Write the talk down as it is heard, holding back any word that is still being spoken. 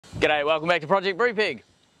G'day, welcome back to Project Brupeg.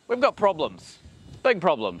 We've got problems, big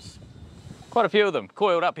problems. Quite a few of them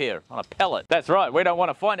coiled up here on a pallet. That's right, we don't want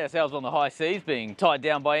to find ourselves on the high seas being tied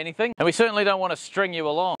down by anything, and we certainly don't want to string you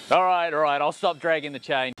along. All right, I'll stop dragging the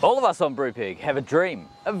chain. All of us on Brupeg have a dream,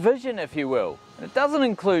 a vision if you will, and it doesn't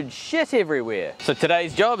include shit everywhere. So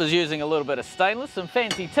today's job is using a little bit of stainless, some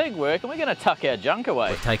fancy TIG work, and we're going to tuck our junk away.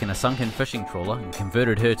 We've taken a sunken fishing trawler and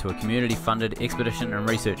converted her to a community-funded expedition and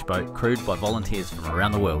research boat crewed by volunteers from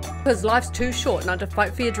around the world. Because life's too short not to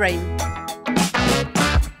fight for your dream.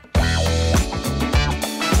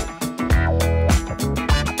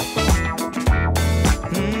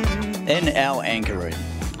 In our anchor room,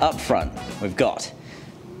 up front, we've got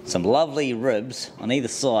some lovely ribs on either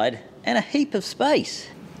side and a heap of space.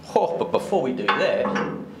 Oh, but before we do that,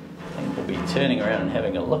 I think we'll be turning around and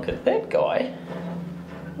having a look at that guy.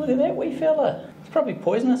 Look at that wee fella. It's probably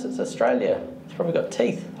poisonous, it's Australia. It's probably got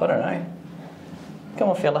teeth, I don't know. Come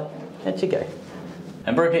on fella, out you go.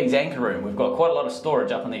 In Brupeg's anchor room, we've got quite a lot of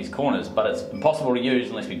storage up in these corners, but it's impossible to use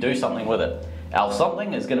unless we do something with it. Our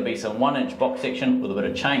something is going to be some 1-inch box section with a bit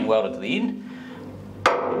of chain welded to the end.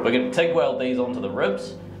 We're going to TIG weld these onto the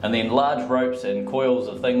ribs, and then large ropes and coils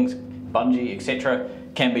of things, bungee, etc.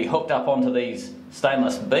 can be hooked up onto these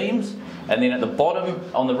stainless beams, and then at the bottom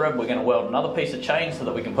on the rib we're going to weld another piece of chain so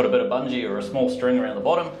that we can put a bit of bungee or a small string around the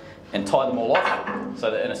bottom and tie them all off so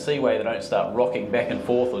that in a seaway they don't start rocking back and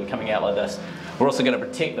forth or coming out like this. We're also going to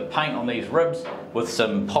protect the paint on these ribs with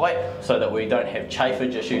some pipe so that we don't have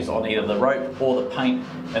chafage issues on either the rope or the paint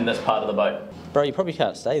in this part of the boat. Bro, you probably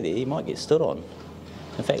can't stay there, you might get stood on.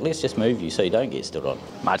 In fact, let's just move you so you don't get stood on.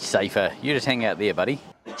 Much safer. You just hang out there, buddy.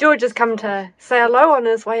 George has come to say hello on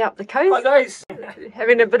his way up the coast. Hi guys.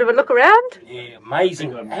 Having a bit of a look around. Yeah,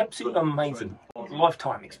 amazing. Absolutely amazing.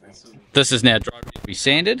 Lifetime experience. This is now dry ready to be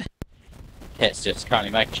sanded. Cat's just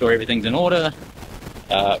currently making sure everything's in order.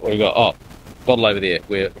 We've got, bottle over there.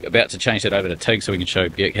 We're about to change that over to TIG so we can show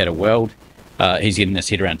Birk how to weld. He's getting his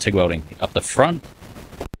head around TIG welding up the front.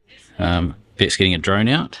 Birk's getting a drone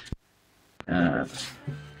out.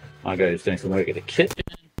 Margaux doing some work at the kitchen.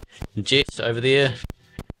 Jess over there.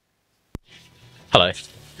 Hello.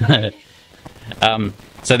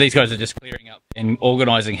 So these guys are just clearing up and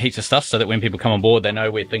organising heaps of stuff so that when people come on board they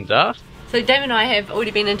know where things are. So Dave and I have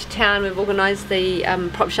already been into town. We've organised the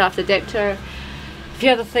prop shaft adapter, a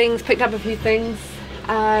few other things, picked up a few things.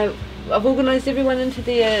 I've organised everyone into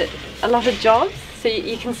their allotted jobs. So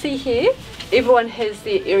you can see here, everyone has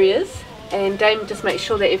their areas, and Dame just makes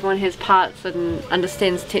sure that everyone has parts and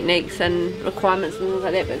understands techniques and requirements and things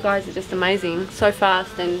like that. But guys are just amazing, so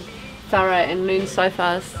fast and thorough, and learn so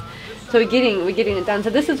fast. So we're getting it done. So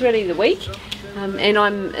this is really the week, and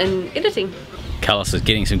I'm in editing. Carlos is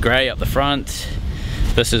getting some grey up the front.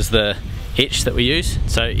 This is the etch that we use.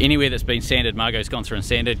 So anywhere that's been sanded, Margaux's gone through and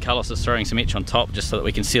sanded. Carlos is throwing some etch on top just so that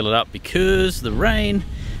we can seal it up because the rain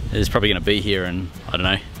is probably going to be here in, I don't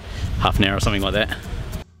know, half an hour or something like that.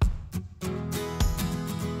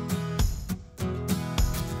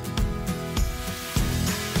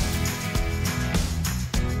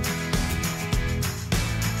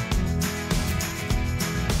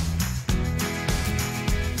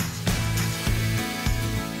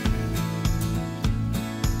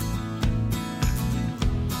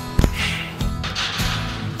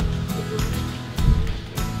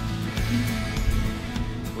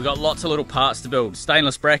 We've got lots of little parts to build.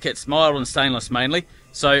 Stainless brackets, mild and stainless mainly.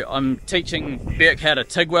 So I'm teaching Birk how to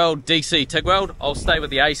TIG weld, DC TIG weld. I'll stay with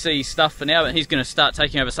the AC stuff for now, but he's going to start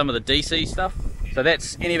taking over some of the DC stuff. So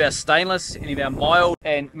that's any of our stainless, any of our mild,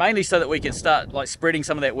 and mainly so that we can start like spreading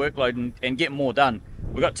some of that workload and get more done.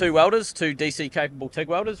 We've got two welders, two DC capable TIG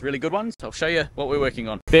welders, really good ones. I'll show you what we're working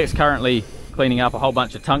on. Birk's currently cleaning up a whole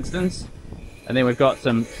bunch of tungstens, and then we've got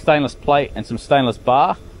some stainless plate and some stainless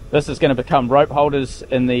bar. This is going to become rope holders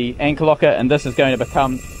in the anchor locker, and this is going to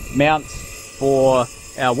become mounts for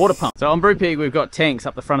our water pump. So on Brupeg we've got tanks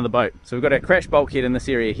up the front of the boat. So we've got our crash bulkhead in this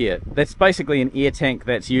area here. That's basically an air tank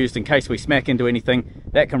that's used in case we smack into anything.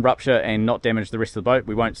 That can rupture and not damage the rest of the boat.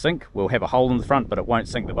 We won't sink. We'll have a hole in the front, but it won't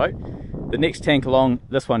sink the boat. The next tank along,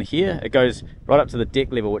 this one here, it goes right up to the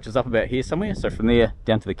deck level, which is up about here somewhere. So from there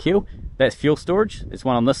down to the keel. That's fuel storage. There's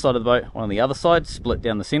one on this side of the boat, one on the other side, split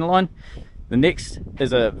down the center line. The next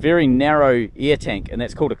is a very narrow air tank, and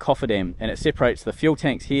that's called a cofferdam, and it separates the fuel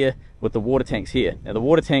tanks here with the water tanks here. Now the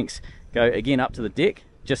water tanks go again up to the deck,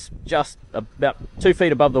 just about 2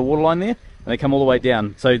 feet above the waterline there, and they come all the way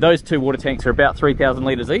down. So those two water tanks are about 3,000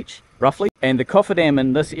 litres each, roughly. And the cofferdam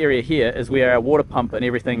in this area here is where our water pump and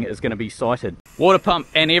everything is going to be sited. Water pump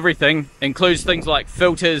and everything includes things like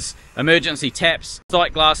filters, emergency taps,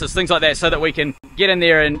 sight glasses, things like that, so that we can get in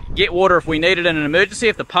there and get water if we need it in an emergency,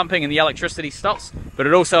 if the pumping and the electricity stops. But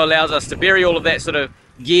it also allows us to bury all of that sort of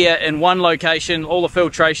gear in one location, all the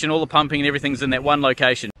filtration, all the pumping and everything's in that one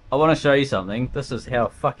location. I want to show you something. This is how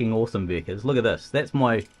fucking awesome Birk is. Look at this.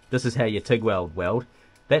 This is how your TIG weld.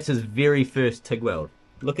 That's his very first TIG weld.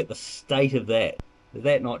 Look at the state of that. Is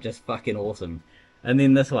that not just fucking awesome? And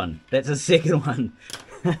then this one. That's his second one.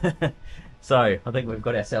 So, I think we've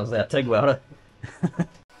got ourselves our TIG welder.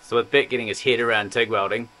 So with Birk getting his head around TIG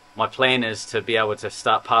welding, my plan is to be able to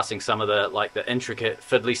start passing some of the intricate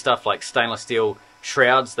fiddly stuff like stainless steel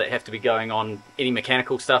shrouds that have to be going on any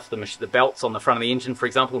mechanical stuff. The belts on the front of the engine, for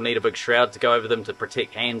example, need a big shroud to go over them to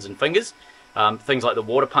protect hands and fingers. Things like the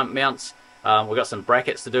water pump mounts. We've got some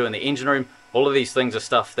brackets to do in the engine room. All of these things are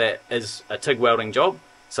stuff that is a TIG welding job.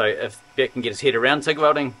 So if Birk can get his head around TIG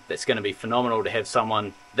welding, that's going to be phenomenal to have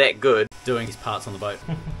someone that good doing his parts on the boat.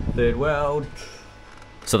 Third weld.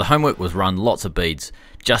 So the homework was run lots of beads,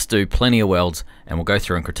 just do plenty of welds, and we'll go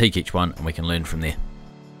through and critique each one and we can learn from there.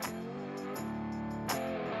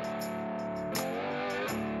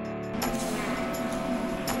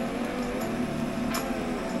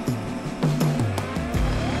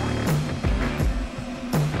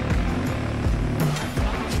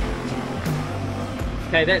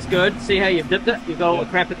 Okay, that's good. See how you've dipped it? You've got all the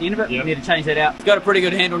crap at the end of it? You need to change that out. It's got a pretty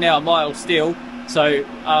good handle now on mild steel. So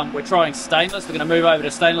we're trying stainless. We're going to move over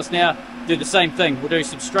to stainless now. Do the same thing. We'll do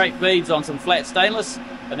some straight beads on some flat stainless,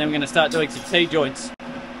 and then we're going to start doing some T-joints.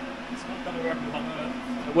 It's not going to work on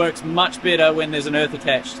earth. It works much better when there's an earth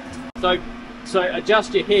attached. So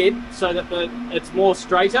adjust your head so that it's more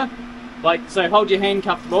straighter. So hold your hand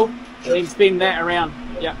comfortable, and then spin that around.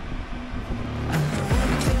 Yeah.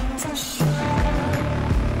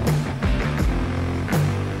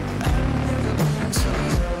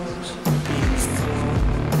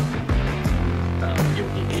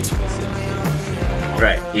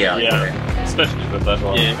 Right, yeah. Yeah, especially with that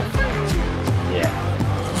one. Yeah.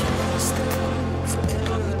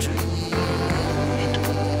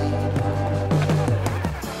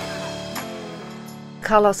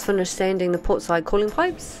 Carlos finished sanding the portside cooling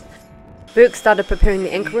pipes. Birk started preparing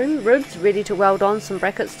the anchor room ribs, ready to weld on some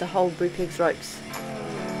brackets to hold Brupeg's ropes.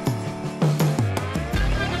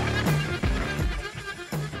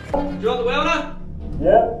 Do you want the welder?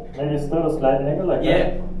 Yeah, maybe still a slight angle like that.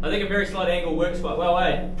 Yeah, I think a very slight angle works quite well,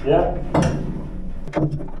 eh? Yeah.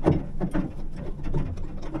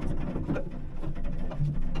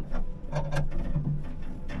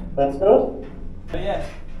 That's good? Yeah.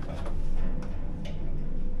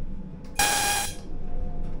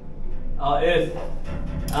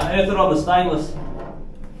 Earth it on the stainless.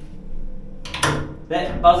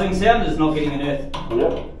 That buzzing sound is not getting an earth.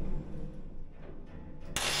 Yeah.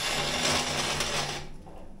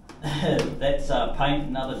 That's paint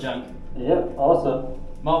and other junk. Yeah, awesome.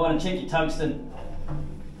 Might want to check your tungsten.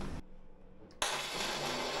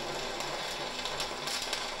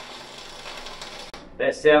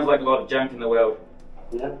 That sounds like a lot of junk in the weld.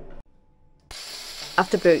 Yeah.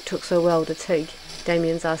 After Birk took so well to TIG,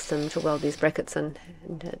 Damien's asked him to weld these brackets in,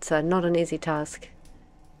 and it's not an easy task.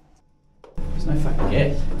 There's no fucking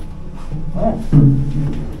gas. Oh.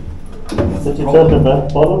 Did you turn the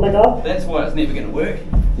bottle back up? That's why it's never going to work.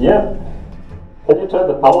 Yeah. Can you turn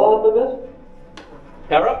the power on a bit?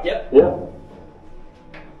 Power up? Yep. Yeah.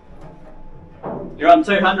 You're on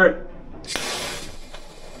 200.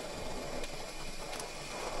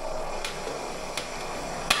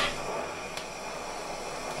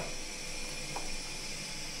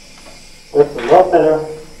 That's a lot better.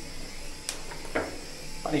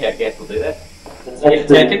 Funny how gas will do that. It's Get it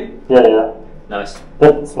taken? Yeah. Nice.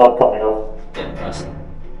 That's not coming off. Yeah, nice.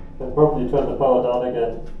 Then probably turn the power down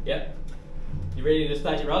again. Yep. You ready to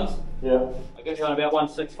start your runs? Yeah. I got you on about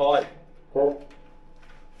 165. Okay.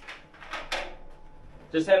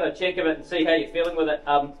 Just have a check of it and see how you're feeling with it.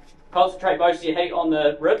 Concentrate most of your heat on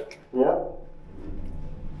the rib. Yeah.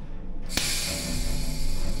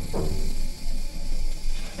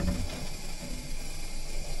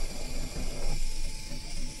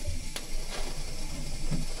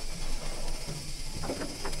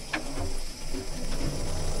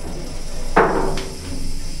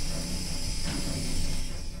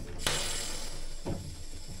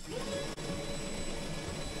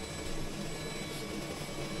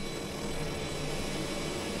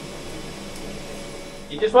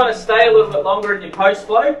 You just want to stay a little bit longer in your post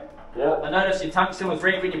flow. Yeah. I noticed your tungsten was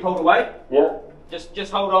ready when you pulled away. Yeah.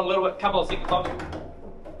 Just hold on a little bit, couple of seconds longer.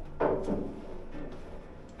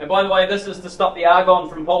 And by the way, this is to stop the argon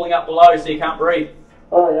from pulling up below so you can't breathe.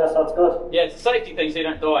 Oh yes, that's good. Yeah, it's a safety thing so you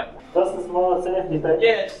don't die. Just a small safety thing.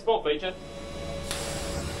 Yeah, it's a small feature.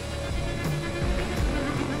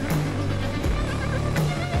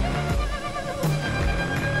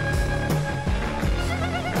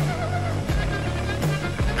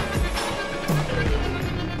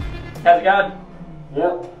 How's it going?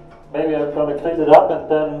 Yeah. Maybe I'm gonna clean it up and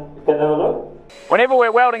then we can have a look. Whenever we're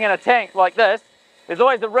welding in a tank like this, there's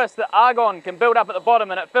always a risk that argon can build up at the bottom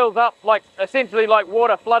and it fills up like essentially like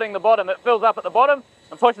water flooding the bottom. It fills up at the bottom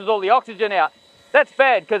and pushes all the oxygen out. That's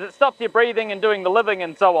bad because it stops your breathing and doing the living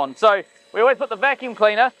and so on. So we always put the vacuum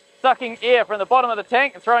cleaner sucking air from the bottom of the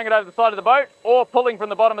tank and throwing it over the side of the boat, or pulling from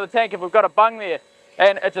the bottom of the tank if we've got a bung there.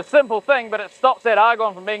 And it's a simple thing, but it stops that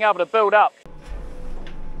argon from being able to build up.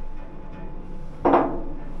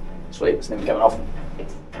 Sweet, it's never coming off.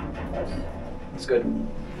 That's good.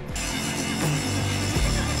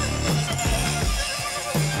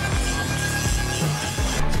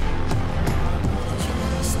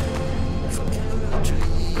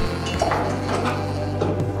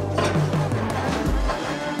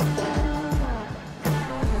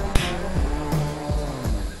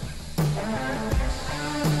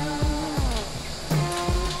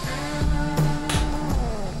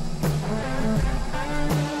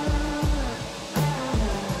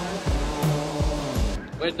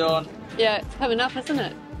 We're done. Yeah, it's coming up, isn't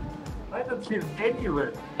it? I don't feel any of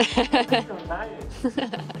it. It's so nice.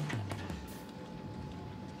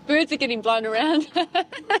 Birds are getting blown around.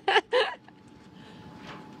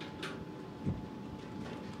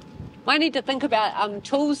 Might need to think about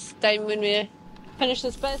tools then when we finish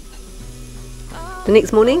this bit. The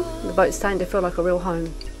next morning, the boat's starting to feel like a real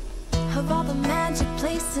home. Of all the magic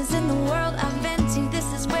places in the world I've been to,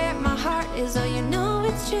 this is where my heart is. Oh, you know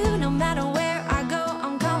it's true. No matter where I go,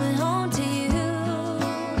 I'm coming home to you.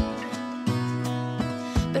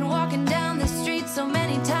 Been walking down the street so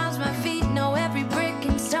many times, my feet know every brick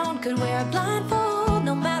and stone. Could wear a blindfold.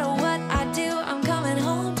 No matter what I do, I'm coming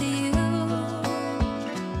home to you.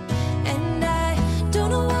 And I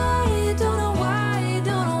don't know why, don't know why,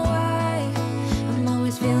 don't know why, I'm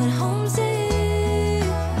always feeling homesick.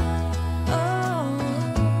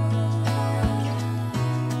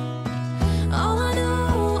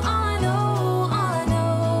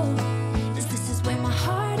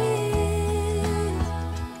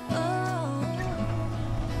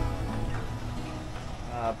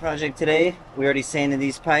 Project today, we already sanded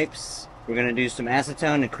these pipes. We're going to do some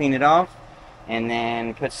acetone to clean it off and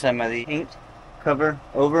then put some of the paint cover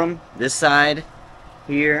over them, this side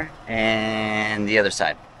here and the other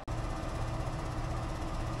side.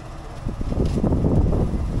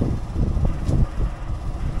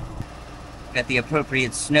 Got the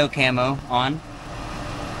appropriate snow camo on.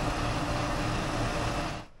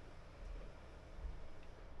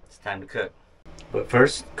 It's time to cook. But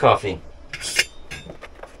first, coffee.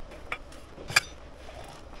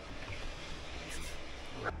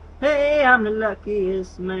 Hey, I'm the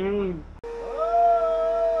luckiest man.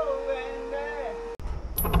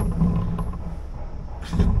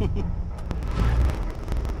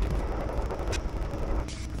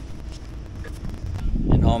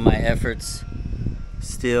 And all my efforts,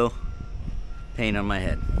 still paint on my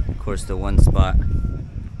head. Of course, the one spot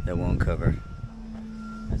that won't cover.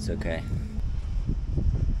 That's okay.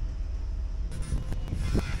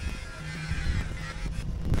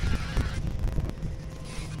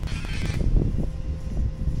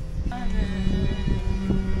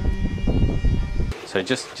 So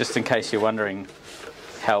just in case you're wondering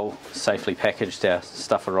how safely packaged our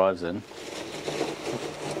stuff arrives in,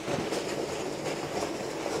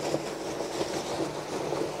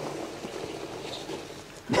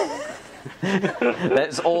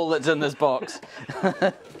 that's all that's in this box.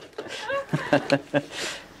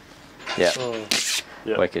 Yeah.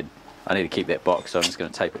 Yeah. Wicked. I need to keep that box, so I'm just going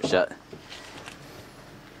to tape it shut.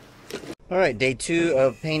 Alright, day 2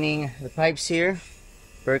 of painting the pipes here.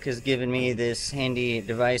 Birk has given me this handy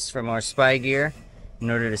device from our spy gear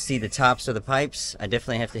in order to see the tops of the pipes. I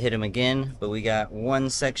definitely have to hit them again, but we got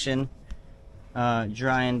one section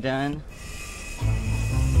dry and done.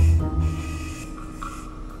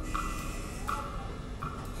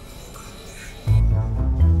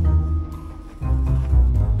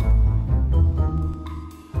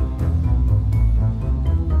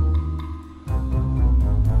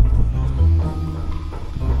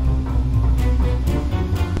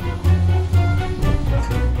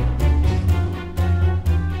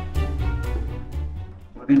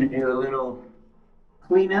 We're going to do a little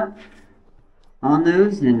cleanup on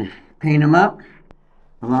those and paint them up.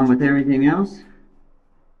 along with everything else.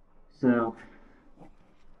 So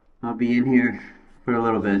I'll be in here for a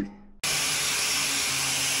little bit.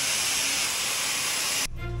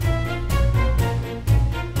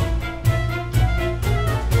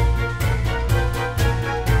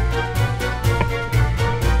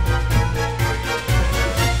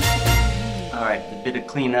 Alright, the bit of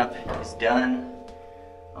cleanup is done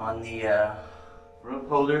on the rope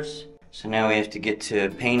holders. So now we have to get to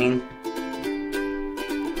painting.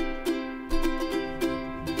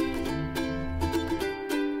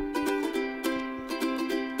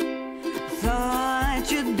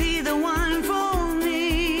 Thought you'd be the one for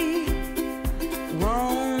me.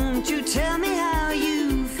 Won't you tell me how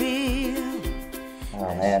you feel?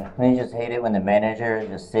 Oh man, don't you just hate it when the manager is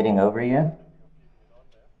just sitting over you?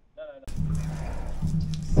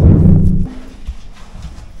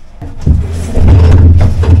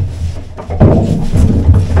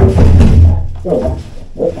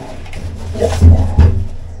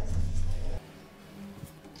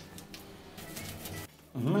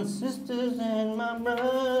 My sisters and my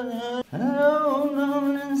brother,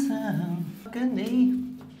 alone and sound. Good day.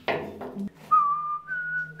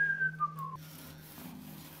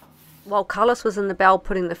 While Carlos was in the bow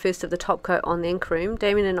putting the first of the top coat on the ink room,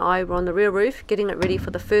 Damien and I were on the rear roof getting it ready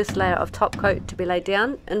for the first layer of top coat to be laid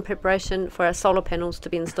down in preparation for our solar panels to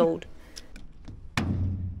be installed.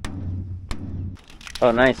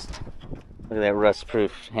 Oh nice. Look at that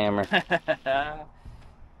rust-proof hammer.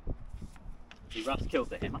 The rust kills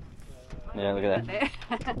the hammer. Yeah, look at that.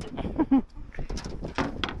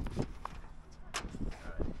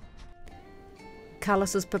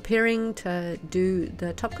 Carlos is preparing to do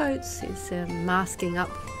the top coats. He's masking up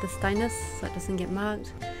the stainless so it doesn't get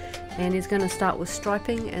marked. And he's going to start with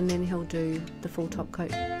striping and then he'll do the full top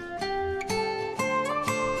coat.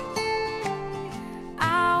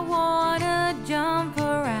 I wanna jump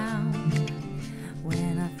around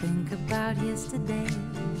when I think about yesterday.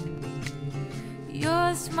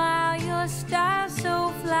 Your smile, your style so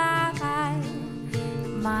fly,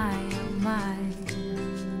 my oh my.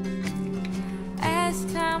 As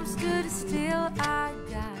time stood still, I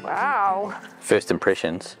got. Wow, First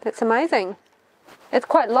impressions. that's amazing. It's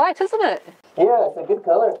quite light, isn't it? Yeah, it's a good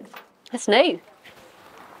color. That's neat.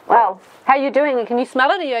 Wow, how are you doing? Can you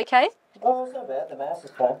smell it? Are you okay? Oh, it's not bad. The mask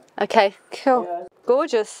is fine. Okay, cool. Yeah.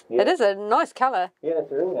 Gorgeous. Yeah. It is a nice colour. Yeah,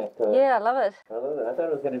 it's a really nice color. Yeah, I love it. I love it. I thought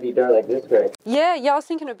it was going to be dark like this gray. Yeah, I was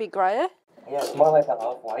thinking it would be grayer. Yeah, it's more like an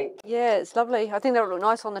off-white. Yeah, it's lovely. I think that would look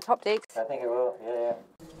nice on the top decks. I think it will, yeah.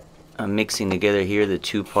 I'm mixing together here the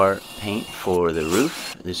two-part paint for the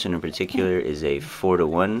roof. This one in particular is a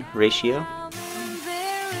 4:1 ratio.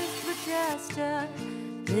 There is but just a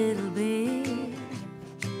little bit.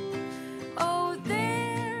 Oh,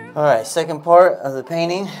 there. Alright, second part of the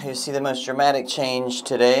painting. You see the most dramatic change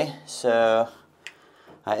today. So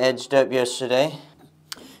I edged up yesterday.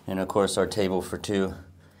 And of course our table for two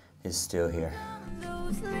is still here.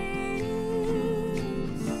 Those lips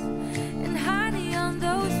and honey on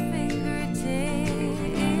those fingertips.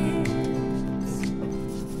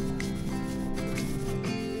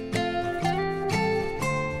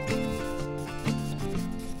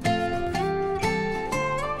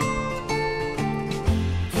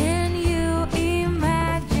 Can you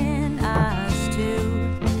imagine us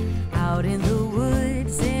two out in the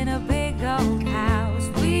woods in a big old house?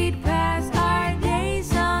 We'd pass our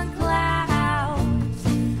days on clouds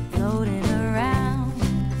floating around.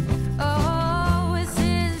 Oh,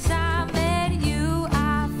 since I met you,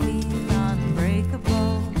 I feel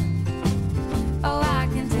unbreakable. Oh, I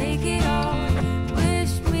can take it all.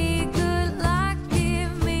 Wish me good luck,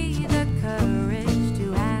 give me the courage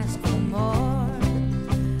to ask for more.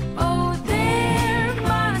 Oh, there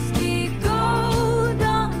must be gold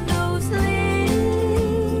on those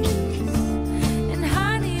lips and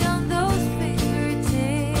honey on those fingertips.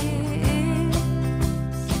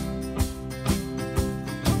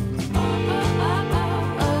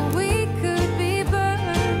 Oh, we could be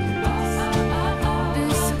birds,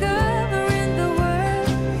 discovering the world,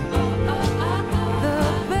 the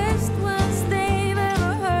best ones they've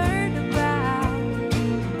ever heard about.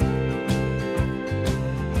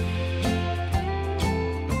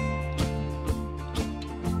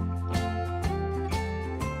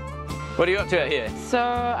 What are you up to out here? So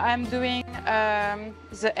I'm doing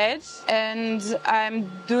the edge and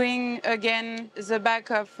I'm doing again the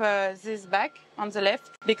back of this back on the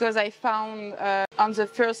left because I found on the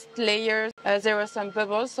first layer there were some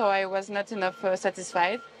bubbles, so I was not enough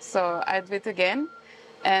satisfied. So I do it again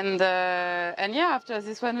and yeah, after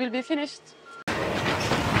this one will be finished.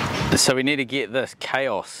 So we need to get this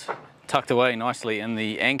chaos tucked away nicely in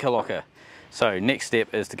the anchor locker. So next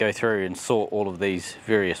step is to go through and sort all of these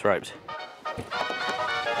various ropes.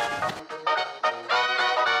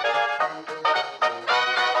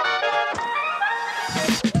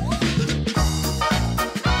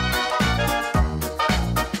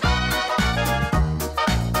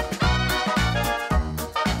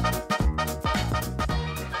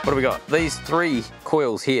 What have we got? These 3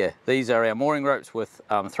 coils here, these are our mooring ropes with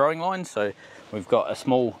throwing lines. So we've got a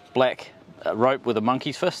small black rope with a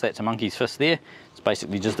monkey's fist. That's a monkey's fist there. It's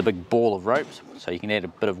basically just a big ball of ropes, so you can add a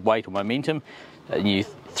bit of weight or momentum, and you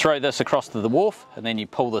throw this across to the wharf, and then you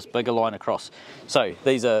pull this bigger line across. So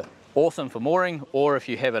these are awesome for mooring, or if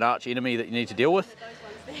you have an arch enemy that you need to deal with.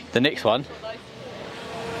 The next one,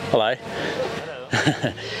 hello.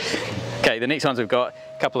 Okay, the next ones we've got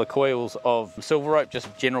a couple of coils of silver rope,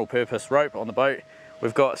 just general purpose rope on the boat.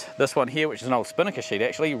 We've got this one here, which is an old spinnaker sheet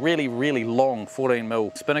actually, really long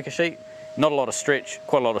 14mm spinnaker sheet. Not a lot of stretch,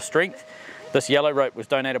 quite a lot of strength. This yellow rope was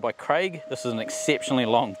donated by Craig. This is an exceptionally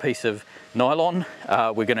long piece of nylon.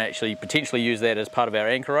 We're going to actually potentially use that as part of our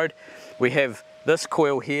anchor rod. We have this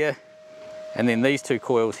coil here, and then these 2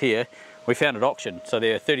 coils here. We found at auction, so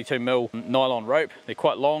they're 32mm nylon rope. They're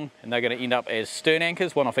quite long, and they're going to end up as stern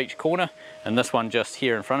anchors, one off each corner, and this one just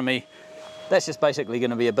here in front of me. That's just basically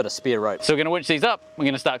going to be a bit of spare rope. So we're going to winch these up. We're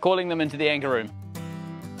going to start coiling them into the anchor room.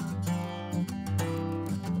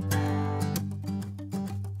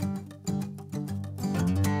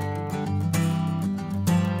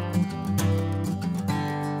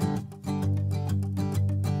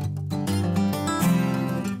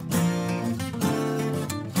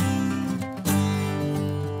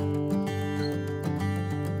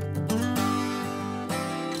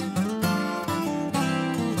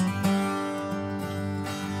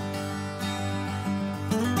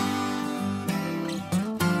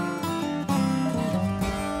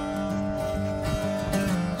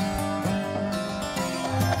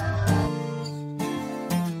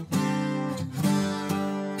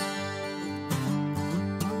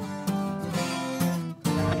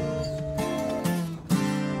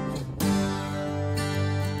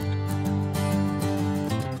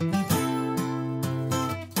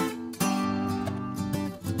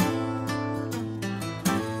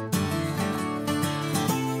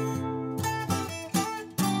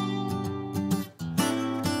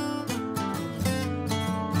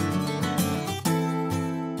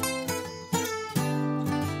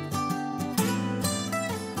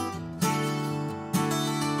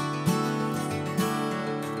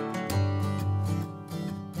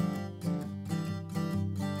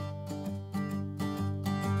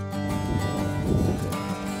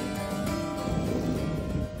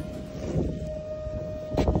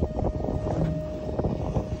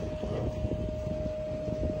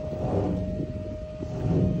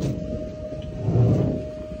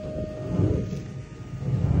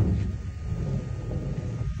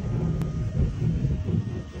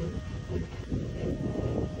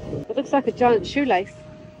 Looks like a giant shoelace.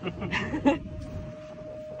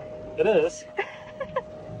 It is.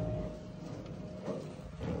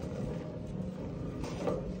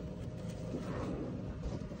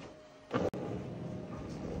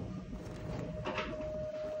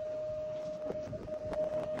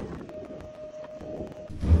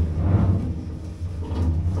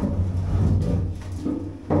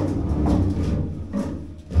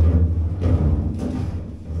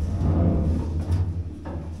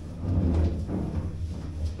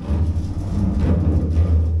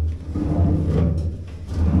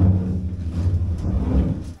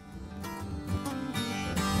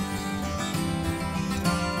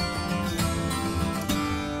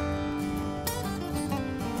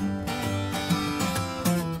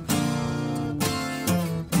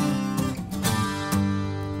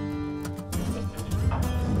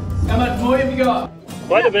 How much more have you got?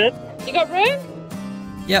 Quite a bit. You got room?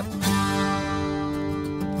 Yep.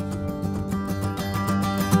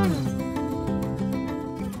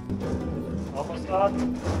 Almost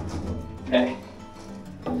done. Okay.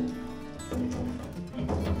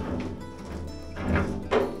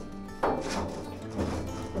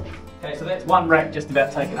 Okay, so that's one rack just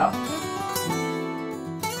about taken up.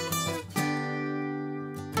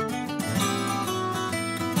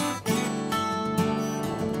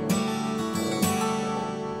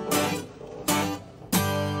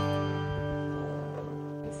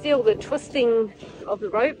 See all the twisting of the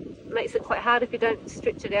rope makes it quite hard if you don't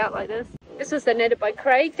stretch it out like this. This was donated by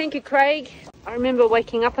Craig. Thank you, Craig. I remember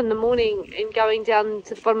waking up in the morning and going down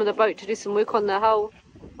to the bottom of the boat to do some work on the hull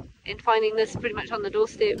and finding this pretty much on the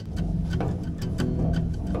doorstep.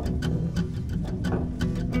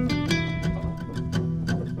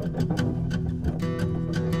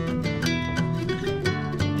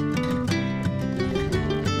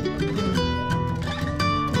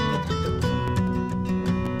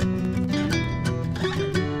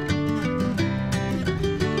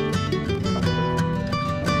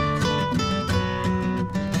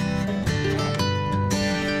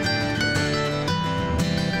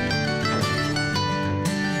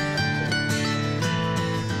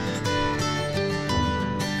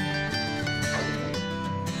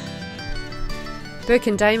 Birk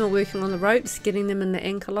and Dame are working on the ropes, getting them in the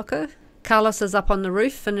anchor locker. Carlos is up on the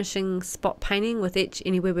roof finishing spot painting with Etch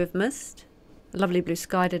Anywhere We've Missed. A lovely blue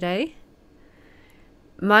sky today.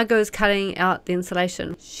 Margaux is cutting out the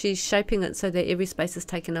insulation. She's shaping it so that every space is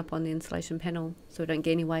taken up on the insulation panel so we don't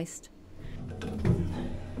get any waste.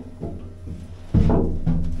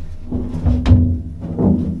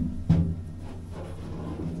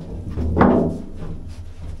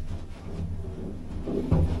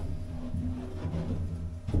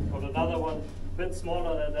 Got another one a bit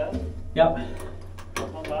smaller than that. Yep.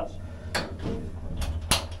 Not much.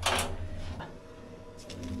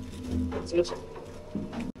 That's it.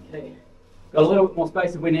 Okay. Got a little bit more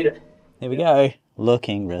space if we need it. There we go,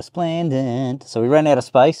 looking resplendent. So we ran out of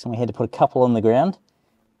space and we had to put a couple on the ground.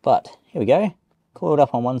 But here we go, coiled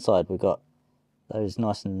up on one side. We've got those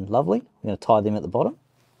nice and lovely. We're going to tie them at the bottom.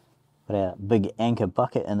 Got our big anchor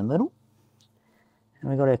bucket in the middle. And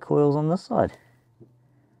we've got our coils on this side.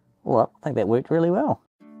 All up, I think that worked really well.